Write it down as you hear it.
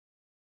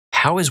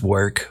how is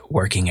work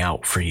working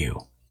out for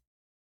you?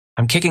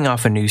 I'm kicking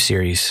off a new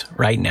series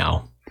right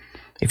now.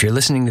 If you're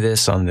listening to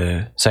this on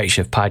the Sight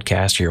Shift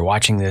podcast, or you're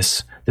watching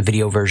this, the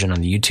video version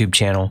on the YouTube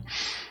channel,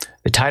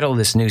 the title of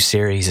this new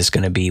series is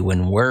going to be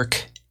When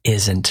Work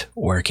Isn't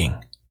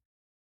Working,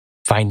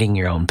 Finding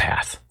Your Own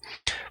Path.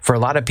 For a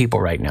lot of people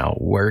right now,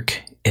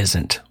 work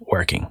isn't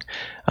working.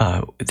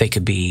 They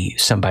could be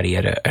somebody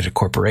at a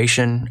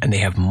corporation and they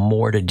have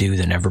more to do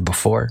than ever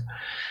before.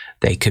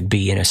 They could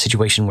be in a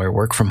situation where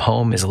work from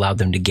home has allowed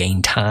them to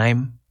gain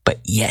time, but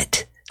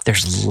yet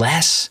there's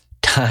less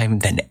time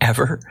than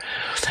ever.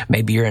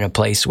 Maybe you're in a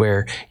place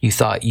where you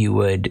thought you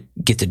would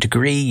get the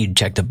degree, you'd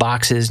check the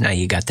boxes, now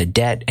you got the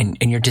debt, and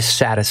you're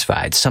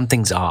dissatisfied.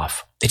 Something's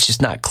off. It's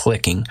just not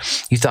clicking.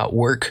 You thought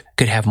work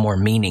could have more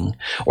meaning.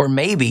 Or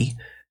maybe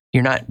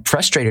you're not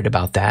frustrated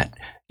about that.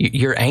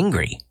 You're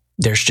angry.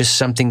 There's just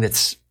something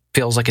that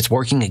feels like it's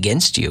working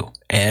against you,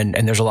 and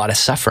there's a lot of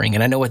suffering.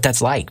 And I know what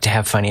that's like to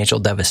have financial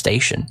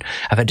devastation.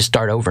 I've had to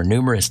start over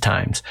numerous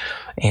times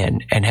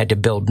and had to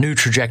build new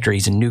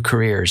trajectories and new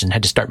careers and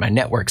had to start my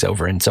networks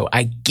over. And so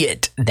I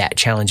get that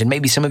challenge. And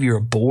maybe some of you are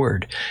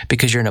bored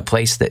because you're in a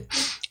place that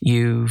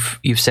you've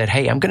said,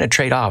 hey, I'm going to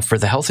trade off for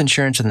the health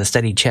insurance and the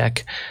steady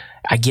check.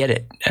 I get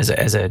it.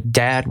 As a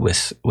dad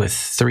with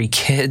 3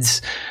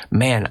 kids,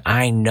 man,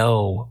 I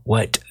know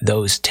what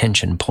those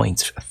tension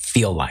points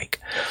feel like.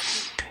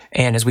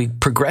 And as we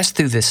progress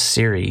through this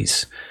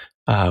series,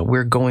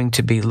 we're going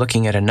to be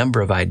looking at a number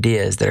of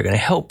ideas that are going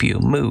to help you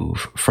move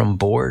from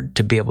bored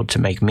to be able to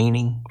make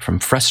meaning, from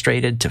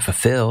frustrated to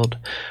fulfilled,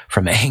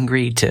 from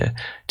angry to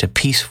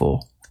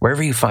peaceful,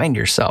 wherever you find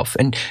yourself.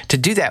 And to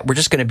do that, we're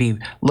just going to be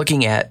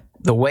looking at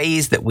the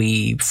ways that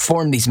we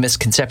form these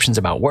misconceptions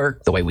about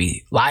work, the way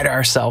we lie to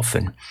ourselves.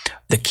 And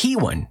the key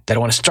one that I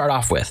want to start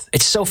off with,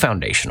 it's so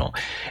foundational.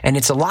 And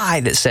it's a lie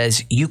that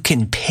says you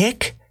can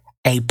pick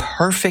a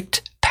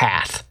perfect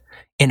path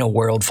in a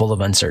world full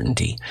of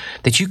uncertainty,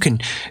 that you can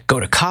go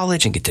to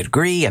college and get the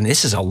degree. I mean,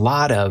 this is a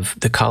lot of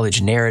the college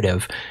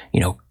narrative,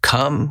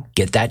 come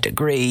get that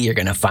degree. You're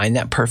going to find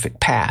that perfect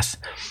path.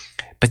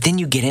 But then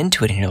you get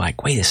into it and you're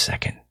like, wait a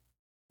second.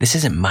 This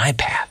isn't my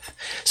path.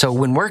 So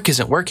when work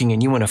isn't working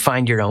and you want to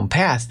find your own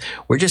path,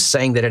 we're just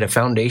saying that at a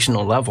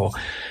foundational level,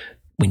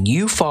 when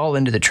you fall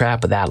into the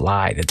trap of that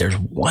lie, that there's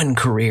one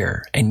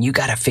career and you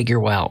got to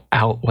figure out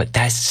what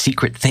that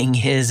secret thing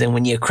is, and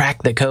when you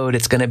crack the code,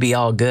 it's going to be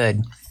all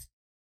good,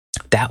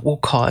 that will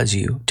cause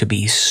you to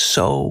be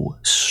so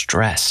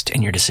stressed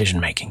in your decision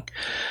making.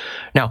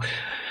 Now,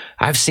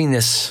 I've seen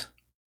this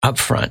up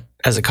front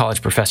as a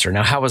college professor.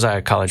 Now, how was I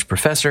a college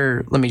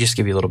professor? Let me just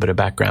give you a little bit of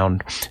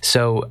background.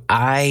 So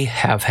I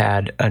have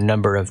had a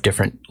number of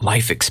different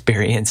life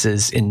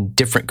experiences in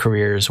different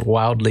careers,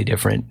 wildly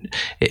different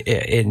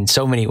in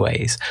so many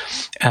ways.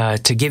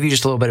 To give you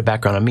just a little bit of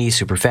background on me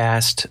super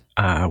fast,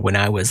 when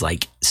I was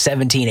like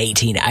 17,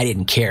 18, I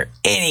didn't care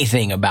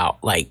anything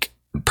about like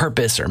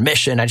purpose or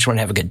mission. I just want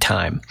to have a good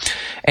time.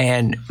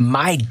 And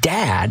my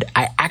dad,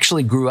 I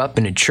actually grew up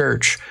in a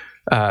church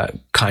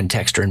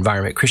context or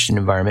environment, Christian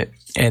environment,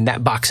 and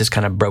that box is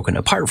kind of broken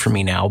apart for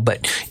me now.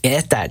 But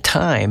at that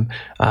time,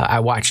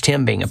 I watched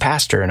him being a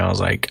pastor, and I was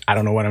like, I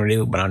don't know what I'm going to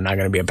do, but I'm not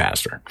going to be a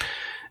pastor.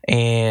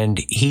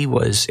 And he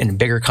was in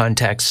bigger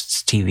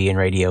contexts, TV and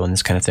radio and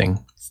this kind of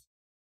thing.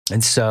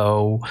 And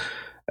so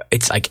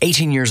it's like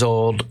 18 years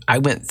old. I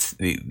went,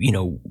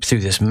 through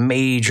this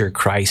major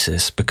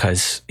crisis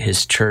because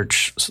his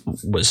church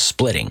was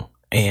splitting.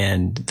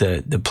 And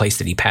the place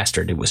that he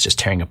pastored, it was just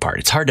tearing apart.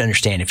 It's hard to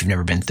understand if you've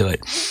never been through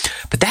it,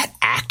 but that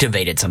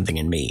activated something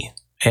in me.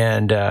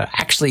 And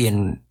actually,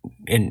 in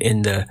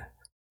the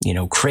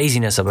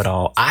craziness of it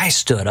all, I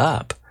stood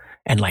up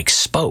and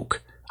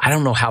spoke. I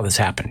don't know how this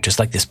happened. Just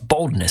like this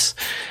boldness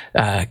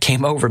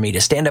came over me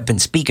to stand up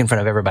and speak in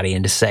front of everybody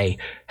and to say,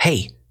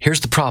 "Hey, here's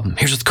the problem.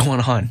 Here's what's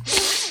going on."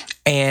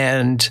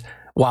 And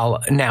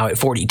while now at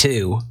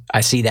 42,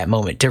 I see that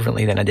moment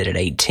differently than I did at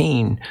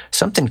 18,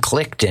 something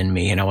clicked in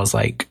me and I was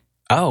like,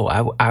 oh,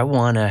 I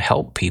want to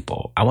help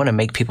people. I want to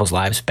make people's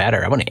lives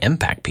better. I want to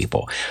impact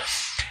people.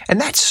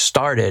 And that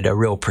started a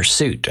real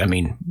pursuit. I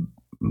mean,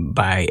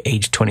 by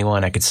age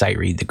 21, I could sight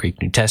read the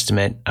Greek New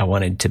Testament. I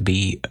wanted to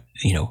be,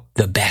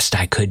 the best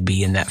I could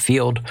be in that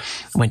field.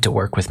 Went to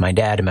work with my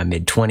dad in my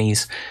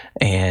mid-20s,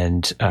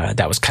 and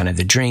that was kind of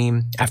the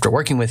dream. After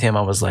working with him,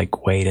 I was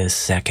like, wait a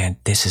second,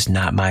 this is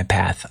not my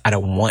path. I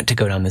don't want to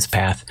go down this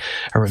path.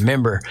 I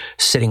remember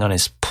sitting on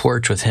his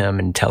porch with him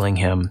and telling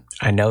him,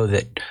 I know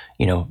that,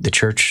 the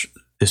church,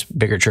 this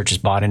bigger church has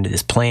bought into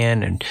this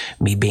plan and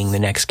me being the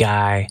next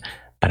guy,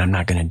 but I'm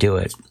not going to do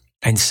it.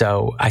 And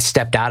so I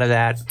stepped out of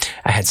that.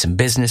 I had some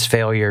business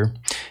failure.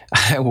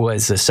 I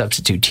was a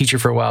substitute teacher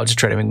for a while, just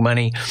trying to make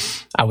money.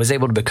 I was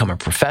able to become a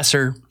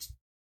professor.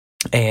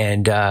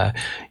 And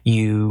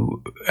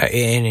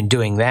in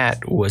doing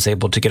that, was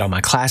able to get all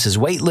my classes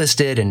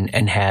waitlisted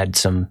and had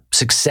some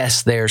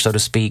success there, so to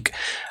speak.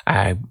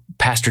 I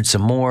pastored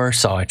some more,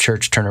 saw a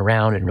church turn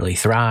around and really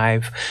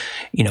thrive.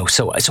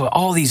 So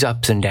all these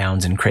ups and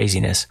downs and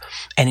craziness.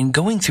 And in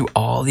going through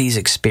all these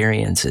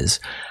experiences,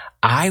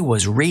 I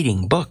was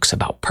reading books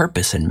about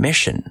purpose and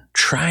mission,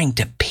 trying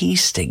to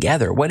piece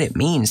together what it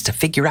means to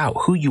figure out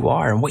who you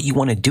are and what you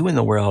want to do in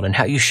the world and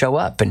how you show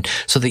up, and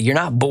so that you're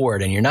not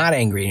bored and you're not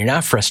angry and you're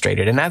not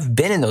frustrated. And I've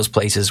been in those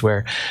places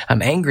where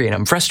I'm angry and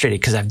I'm frustrated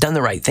because I've done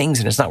the right things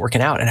and it's not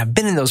working out. And I've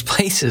been in those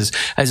places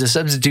as a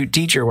substitute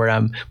teacher where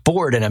I'm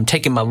bored and I'm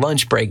taking my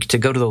lunch break to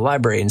go to the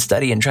library and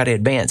study and try to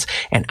advance.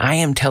 And I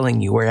am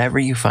telling you, wherever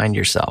you find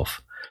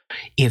yourself,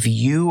 if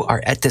you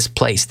are at this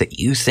place that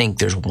you think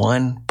there's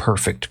one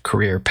perfect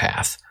career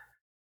path,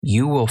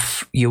 you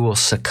will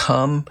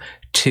succumb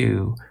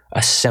to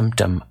a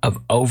symptom of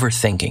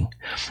overthinking.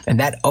 And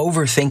that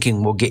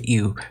overthinking will get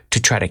you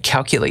to try to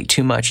calculate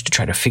too much, to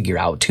try to figure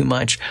out too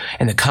much.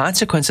 And the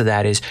consequence of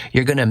that is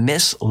you're going to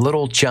miss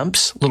little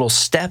jumps, little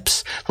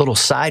steps, little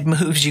side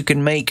moves you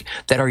can make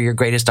that are your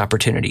greatest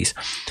opportunities.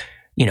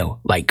 You know,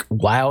 like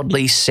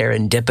wildly,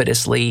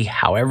 serendipitously,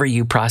 however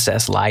you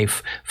process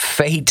life,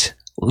 fate,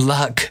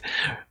 luck,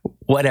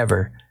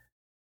 whatever.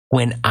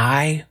 When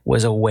I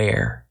was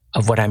aware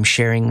of what I'm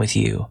sharing with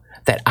you,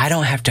 that I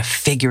don't have to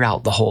figure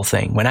out the whole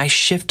thing. When I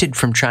shifted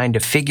from trying to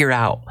figure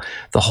out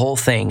the whole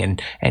thing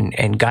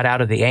and got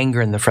out of the anger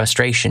and the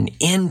frustration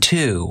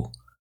into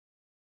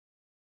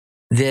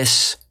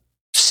this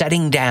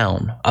setting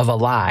down of a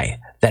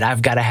lie that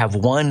I've got to have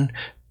one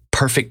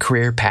perfect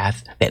career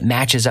path that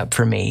matches up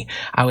for me,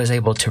 I was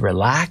able to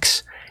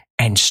relax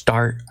and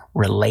start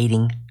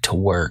relating to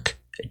work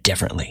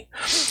differently.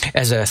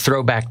 As a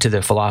throwback to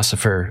the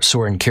philosopher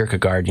Soren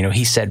Kierkegaard,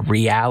 he said,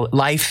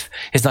 life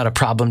is not a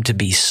problem to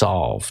be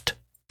solved,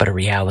 but a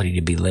reality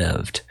to be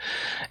lived.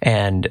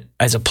 And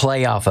as a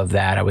play off of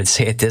that, I would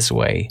say it this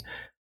way: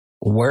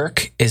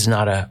 work is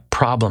not a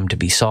problem to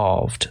be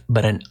solved,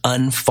 but an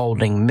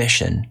unfolding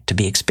mission to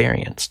be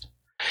experienced.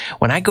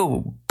 When I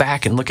go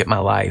back and look at my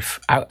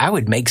life, I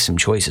would make some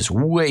choices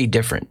way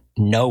different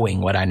knowing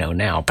what I know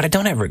now, but I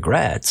don't have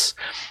regrets.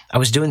 I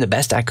was doing the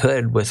best I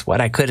could with what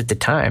I could at the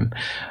time.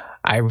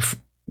 I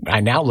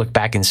now look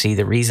back and see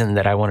the reason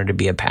that I wanted to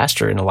be a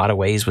pastor in a lot of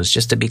ways was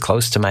just to be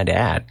close to my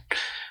dad.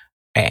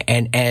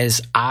 And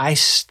as I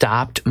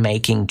stopped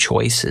making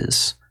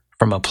choices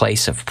from a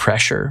place of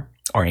pressure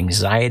or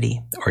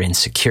anxiety or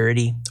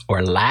insecurity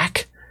or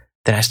lack,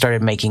 then I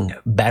started making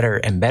better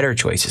and better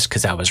choices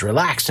because I was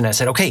relaxed. And I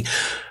said, okay,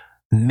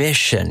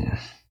 mission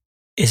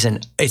is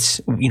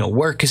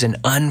work is an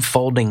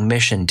unfolding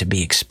mission to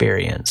be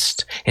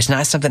experienced. It's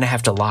not something I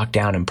have to lock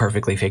down and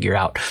perfectly figure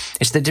out.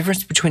 It's the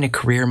difference between a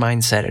career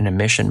mindset and a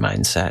mission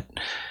mindset.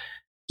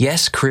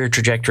 Yes, career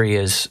trajectory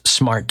is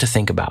smart to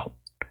think about,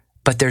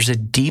 but there's a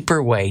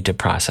deeper way to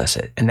process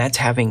it, and that's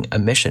having a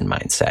mission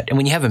mindset. And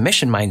when you have a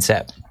mission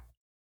mindset,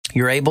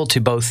 you're able to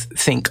both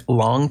think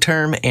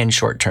long-term and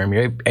short-term.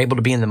 You're able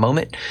to be in the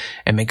moment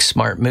and make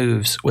smart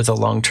moves with a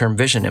long-term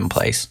vision in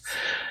place.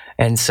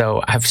 And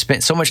so I've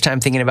spent so much time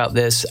thinking about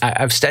this.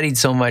 I've studied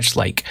so much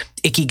like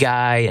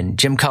Ikigai and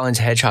Jim Collins'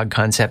 hedgehog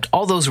concept.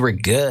 All those were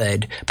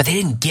good, but they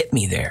didn't get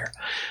me there.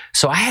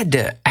 So I had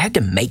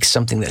to make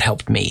something that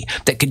helped me,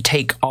 that could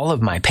take all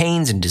of my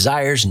pains and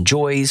desires and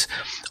joys,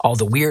 all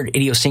the weird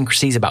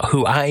idiosyncrasies about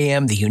who I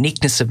am, the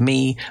uniqueness of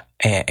me,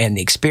 and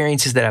the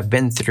experiences that I've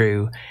been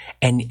through,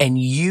 and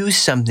use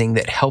something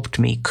that helped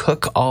me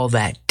cook all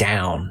that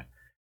down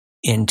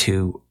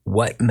into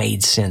what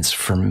made sense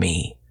for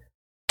me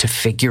to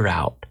figure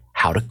out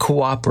how to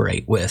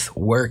cooperate with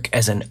work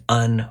as an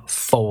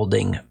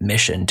unfolding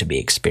mission to be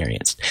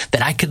experienced.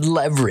 That I could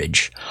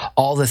leverage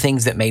all the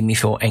things that made me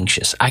feel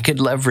anxious. I could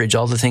leverage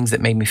all the things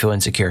that made me feel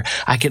insecure.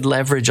 I could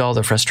leverage all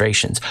the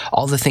frustrations,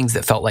 all the things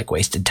that felt like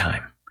wasted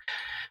time.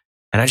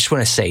 And I just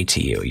want to say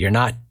to you, you're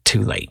not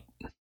too late.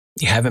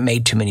 You haven't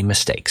made too many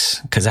mistakes,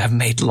 because I've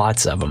made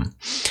lots of them.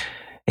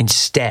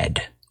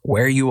 Instead,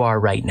 where you are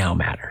right now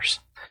matters.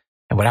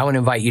 And what I want to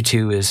invite you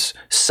to is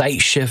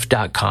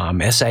SightShift.com,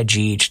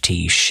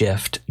 SIGHT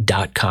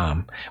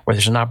shift.com, where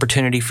there's an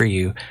opportunity for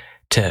you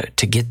to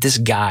get this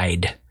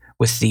guide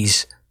with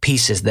these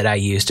pieces that I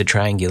use to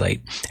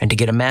triangulate, and to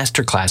get a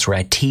masterclass where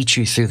I teach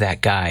you through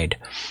that guide,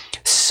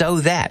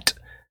 so that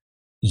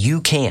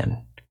you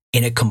can,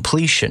 in a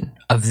completion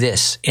of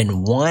this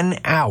in 1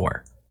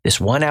 hour,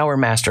 this 1 hour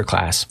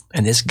masterclass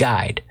and this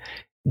guide,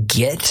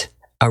 get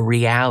a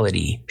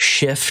reality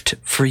shift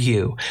for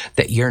you,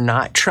 that you're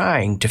not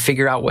trying to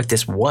figure out what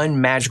this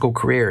one magical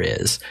career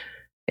is.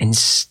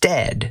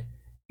 Instead,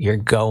 you're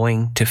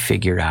going to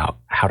figure out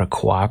how to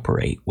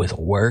cooperate with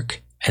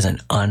work as an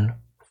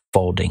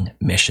unfolding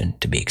mission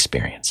to be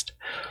experienced.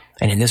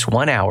 And in this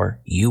 1 hour,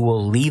 you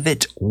will leave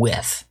it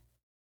with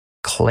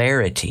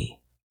clarity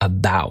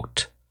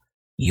about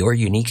your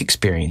unique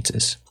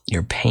experiences,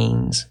 your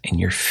pains, and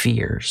your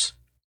fears,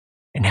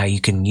 and how you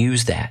can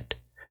use that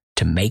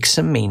to make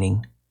some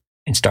meaning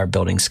and start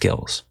building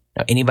skills.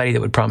 Now, anybody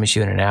that would promise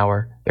you in an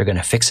hour they're going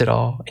to fix it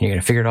all and you're going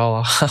to figure it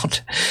all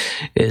out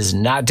is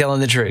not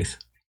telling the truth.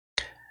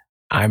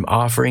 I'm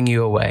offering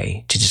you a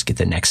way to just get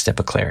the next step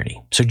of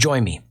clarity. So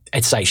join me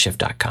at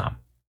SightShift.com.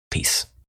 Peace.